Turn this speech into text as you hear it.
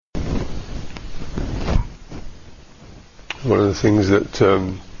one of the things that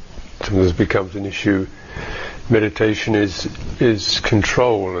sometimes becomes an issue meditation is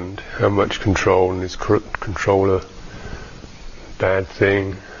control, and how much control, and is control a bad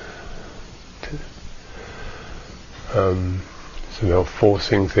thing, somehow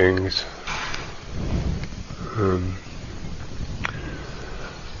forcing things.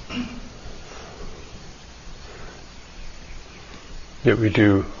 Yet we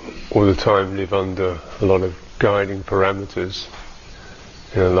do all the time live under a lot of guiding parameters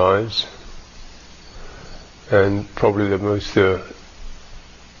in our lives, and probably the most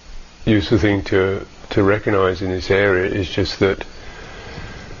useful thing to recognize in this area is just that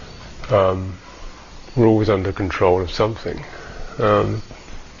we're always under control of something. When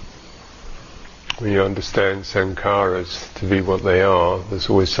you understand sankharas to be what they are, there's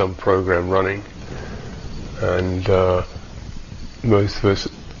always some program running, and most of us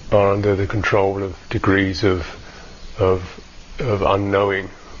are under the control of degrees of unknowing,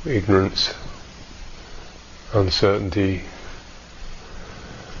 ignorance, uncertainty,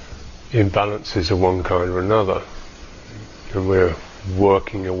 imbalances of one kind or another, and we're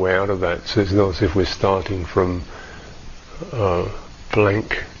working our way out of that. So it's not as if we're starting from a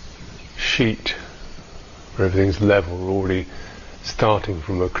blank sheet where everything's level. We're already starting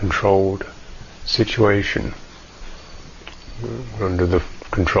from a controlled situation. We're under the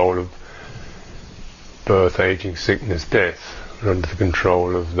control of birth, aging, sickness, death. We're under the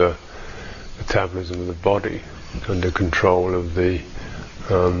control of the metabolism of the body, under control of the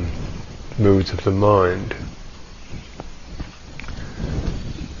moods of the mind.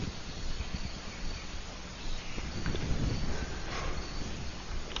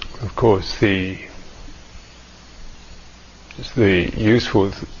 Of course, the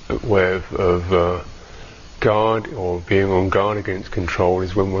useful way of guard, or being on guard against control,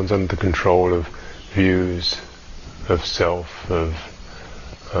 is when one's under control of views of self, of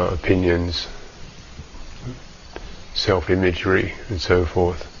opinions, self-imagery, and so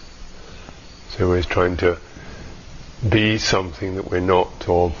forth. So we're trying to be something that we're not,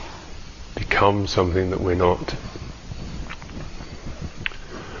 or become something that we're not.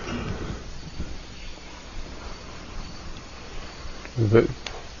 But,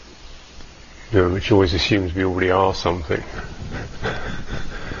 which always assumes we already are something.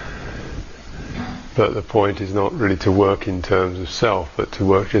 But the point is not really to work in terms of self, but to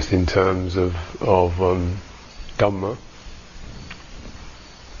work just in terms of Dhamma.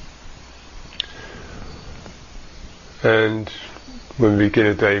 And when we begin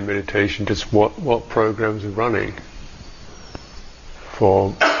a day meditation, just what programs are running.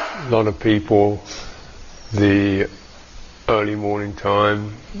 For a lot of people, the early morning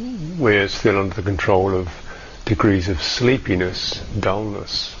time, we're still under the control of degrees of sleepiness,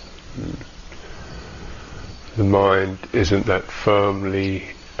 dullness. The mind isn't that firmly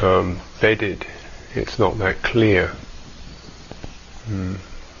bedded, it's not that clear.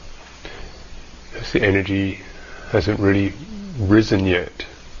 The energy hasn't really risen yet.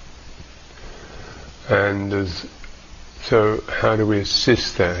 And so how do we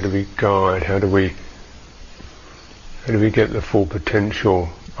assist that? How do we guide? How do we get the full potential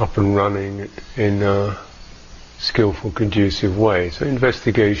up and running in a skillful, conducive way? So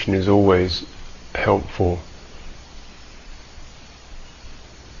investigation is always helpful.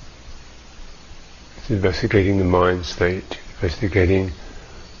 It's investigating the mind state, investigating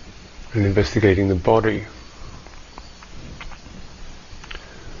the body.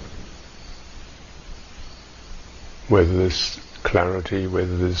 Whether there's clarity,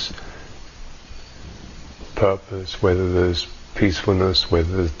 whether there's purpose, whether there's peacefulness,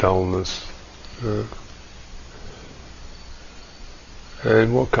 whether there's dullness,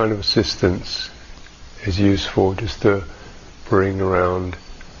 and what kind of assistance is useful just to bring around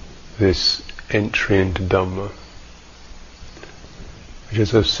this entry into Dhamma, which,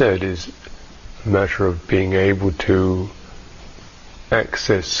 as I've said, is a matter of being able to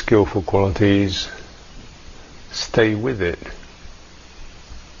access skillful qualities, stay with it,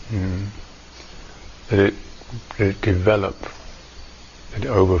 let it develop, let it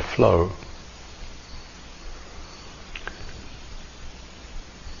overflow.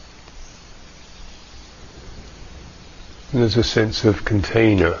 And there's a sense of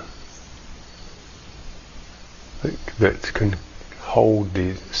container that can hold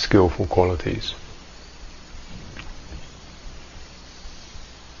these skillful qualities.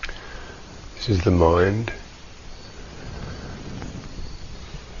 This is the mind.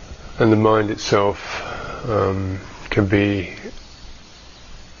 And the mind itself can be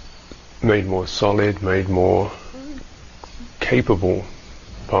made more solid, made more capable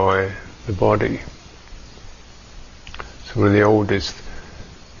by the body. So one of the oldest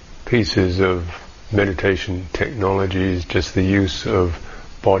pieces of meditation technology is just the use of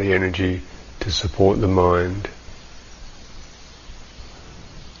body energy to support the mind.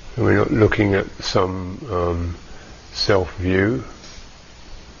 And we're not looking at some self-view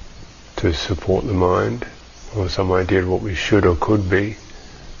to support the mind, or some idea of what we should or could be,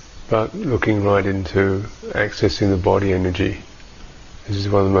 but looking right into accessing the body energy. This is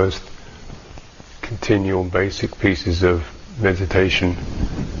one of the most continual basic pieces of meditation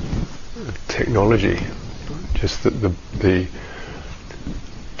technology. Just that the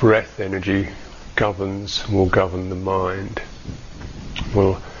breath energy will govern the mind,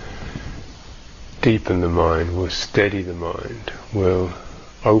 will deepen the mind, will steady the mind, will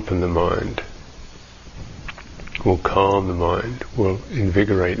open the mind, will calm the mind, will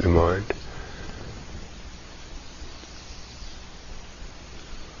invigorate the mind.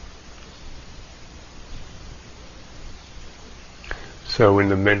 So when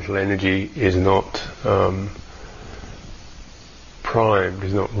the mental energy is not primed,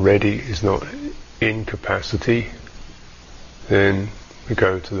 is not ready, is not in capacity, then we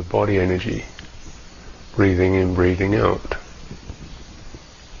go to the body energy, breathing in, breathing out.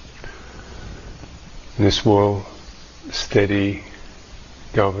 And this will steady,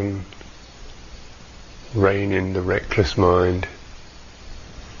 govern, rein in the reckless mind,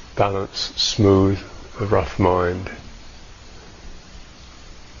 balance, smooth the rough mind,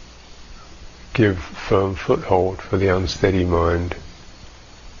 give firm foothold for the unsteady mind,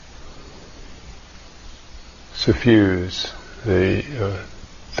 suffuse the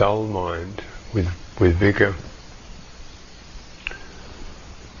dull mind with vigour.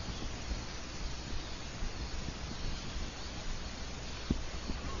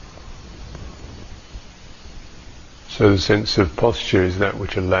 So the sense of posture is that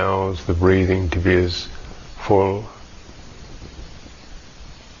which allows the breathing to be as full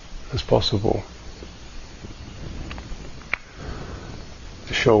as possible.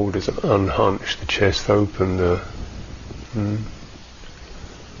 The shoulders unhunched, the chest open, the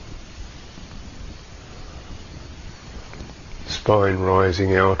spine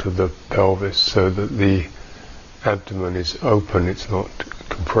rising out of the pelvis so that the abdomen is open, it's not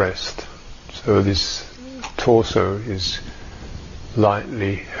compressed. So this torso is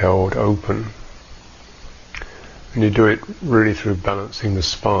lightly held open. And you do it really through balancing the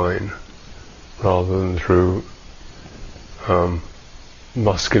spine rather than through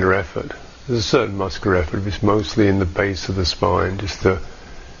muscular effort. There's a certain muscular effort, but it's mostly in the base of the spine, just to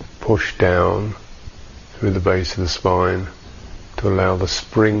push down through the base of the spine to allow the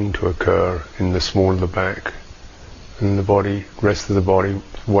spring to occur in the small of the back. And the body, rest of the body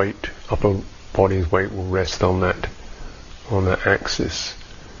weight, upper body's weight will rest on that axis.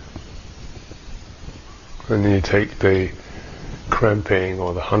 And then you take the cramping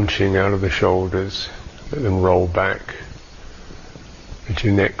or the hunching out of the shoulders, let them roll back, let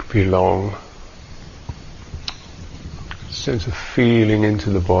your neck be long. Sense of feeling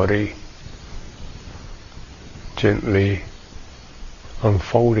into the body, gently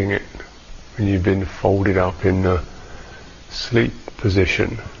unfolding it when you've been folded up in a sleep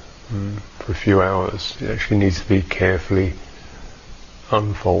position for a few hours. It actually needs to be carefully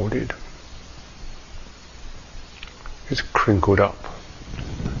unfolded. It's crinkled up.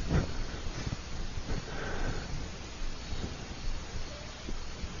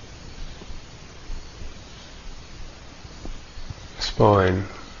 Spine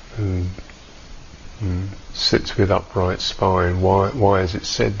sits with upright spine. Why is it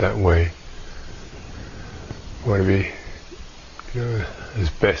said that way? Want to be, as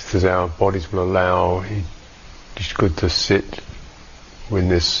best as our bodies will allow. It's good to sit with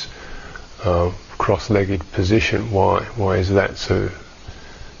this cross-legged position. Why is that so?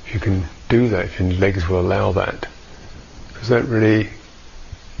 If you can do that, if your legs will allow that, because that really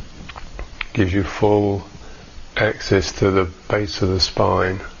gives you full access to the base of the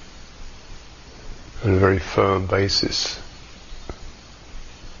spine on a very firm basis.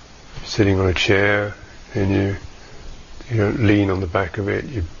 Sitting on a chair, and you don't lean on the back of it,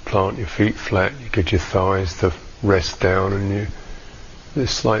 you plant your feet flat, you get your thighs to rest down, and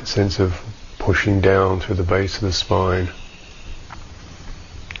this slight sense of pushing down through the base of the spine.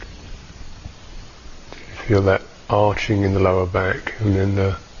 You feel that arching in the lower back, and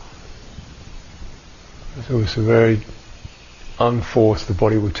then so it's a very unforced, the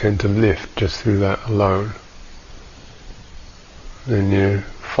body will tend to lift just through that alone. Then you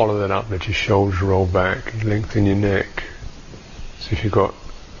follow that up, let your shoulders roll back, lengthen your neck. So if you've got,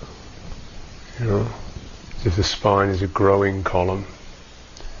 as if the spine is a growing column,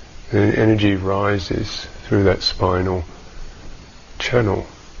 then energy rises through that spinal channel.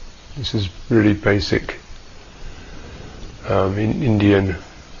 This is really basic in Indian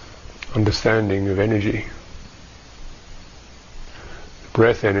understanding of energy. The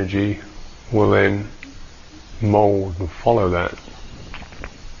breath energy will then mold and follow that.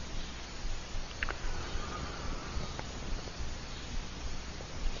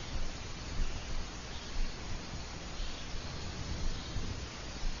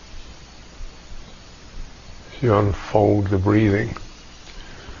 So you unfold the breathing.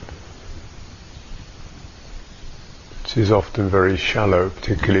 This is often very shallow,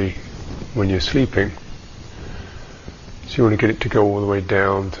 particularly when you're sleeping. So you want to get it to go all the way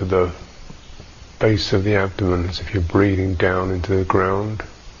down to the base of the abdomen, as if you're breathing down into the ground.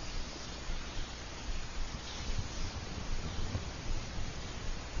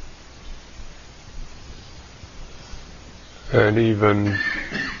 And even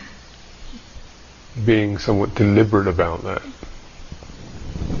being somewhat deliberate about that.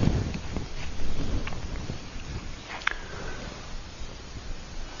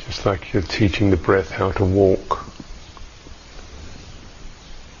 Just like you're teaching the breath how to walk.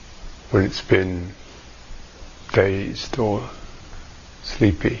 When it's been dazed or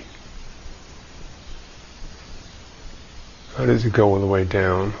sleepy. How does it go all the way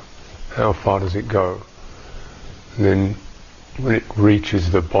down? How far does it go? And then when it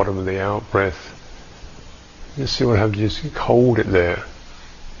reaches the bottom of the out breath, just see what happens, just hold it there.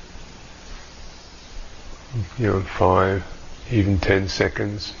 5, even 10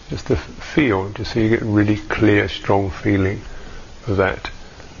 seconds, just to feel, just so you get a really clear, strong feeling of that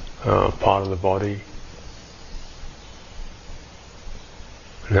part of the body.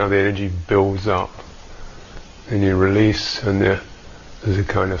 And how the energy builds up. Then you release, and there's a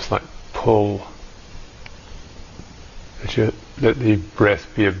kind of slight pull. Let the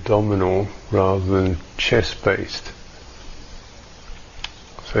breath be abdominal rather than chest-based.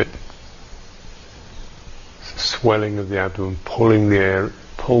 So it's the swelling of the abdomen,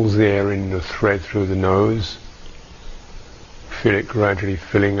 pulls the air in the thread through the nose. Feel it gradually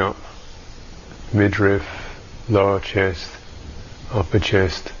filling up midriff, lower chest, upper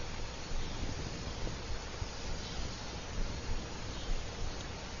chest.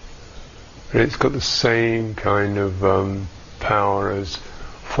 And it's got the same kind of power as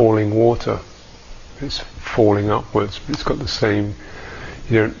falling water. It's falling upwards, but it's got the same,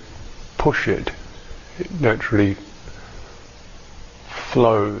 you don't push it. It naturally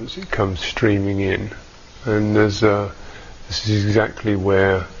flows, it comes streaming in. And this is exactly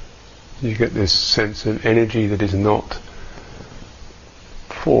where you get this sense of energy that is not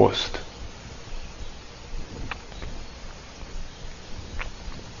forced.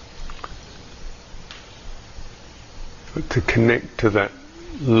 But to connect to that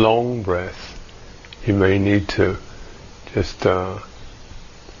long breath, you may need to just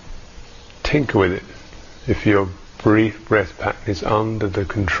tinker with it. If your breath pattern is under the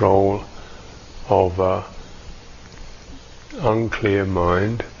control of unclear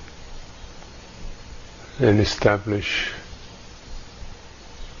mind, then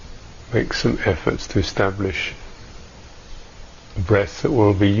make some efforts to establish a breath that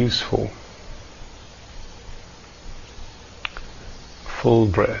will be useful. Full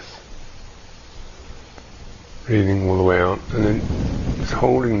breath, breathing all the way out, and then just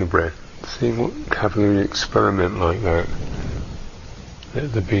holding the breath, seeing what happens when you experiment like that.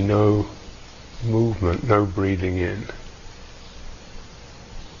 Let there be no movement, no breathing in.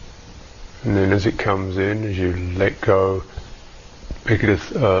 And then as it comes in, as you let go, make it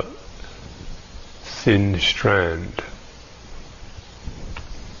a thin strand.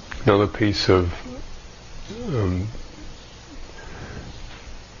 Another piece of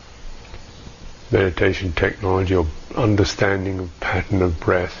meditation technology or understanding of pattern of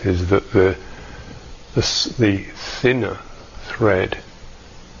breath is that the thinner thread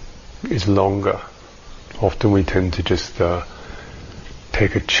is longer. Often we tend to just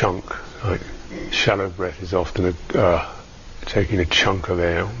take a chunk, like shallow breath is often taking a chunk of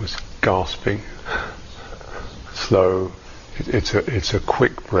air, almost gasping. Slow, it's a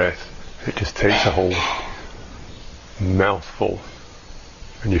quick breath. It just takes a whole mouthful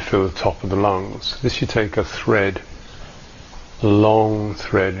and you feel the top of the lungs. This you take a thread, a long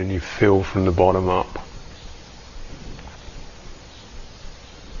thread, and you feel from the bottom up.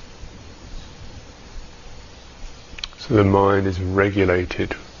 So the mind is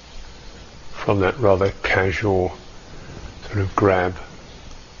regulated from that rather casual sort of grab,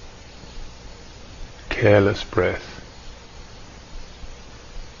 careless breath.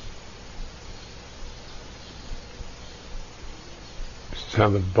 This is how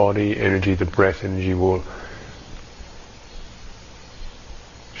the body energy, the breath energy will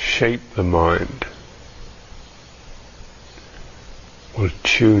shape the mind. We'll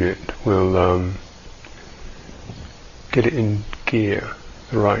tune it. We'll get it in gear,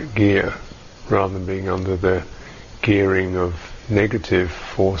 the right gear, rather than being under the gearing of negative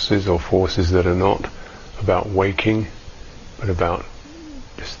forces or forces that are not about waking, but about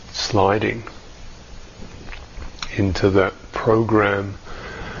just sliding into that program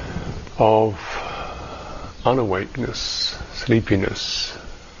of unawakeness, sleepiness,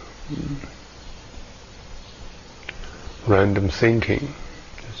 random thinking.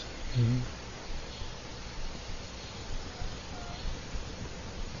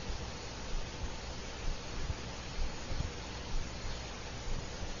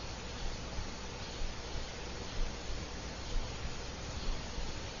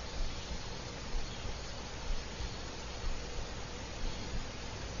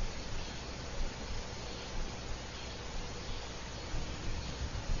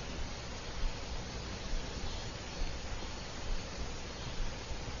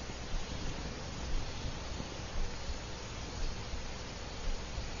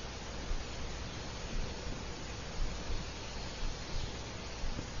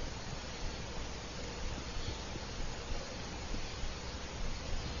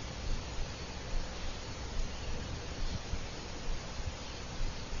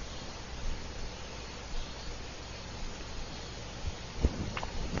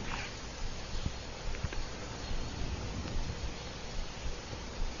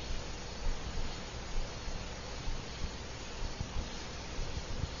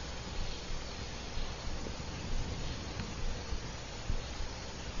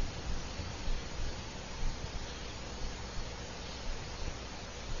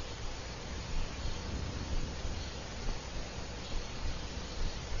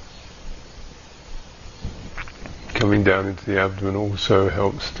 Coming down into the abdomen also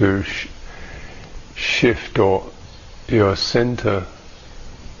helps to shift your center,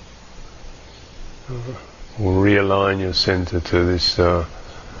 or realign your center to this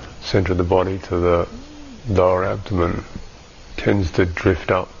center of the body, to the lower abdomen. Tends to drift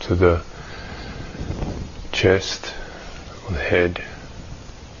up to the chest or the head.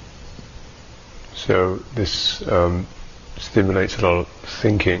 So this stimulates a lot of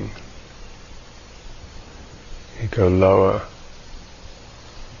thinking. You go lower,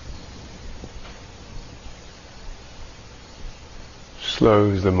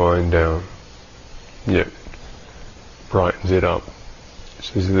 slows the mind down, yet brightens it up.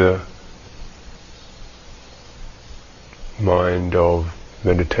 This is the mind of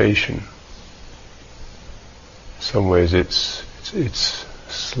meditation. In some ways it's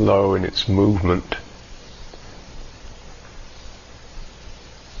slow in its movement,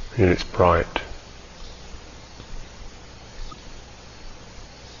 and it's bright.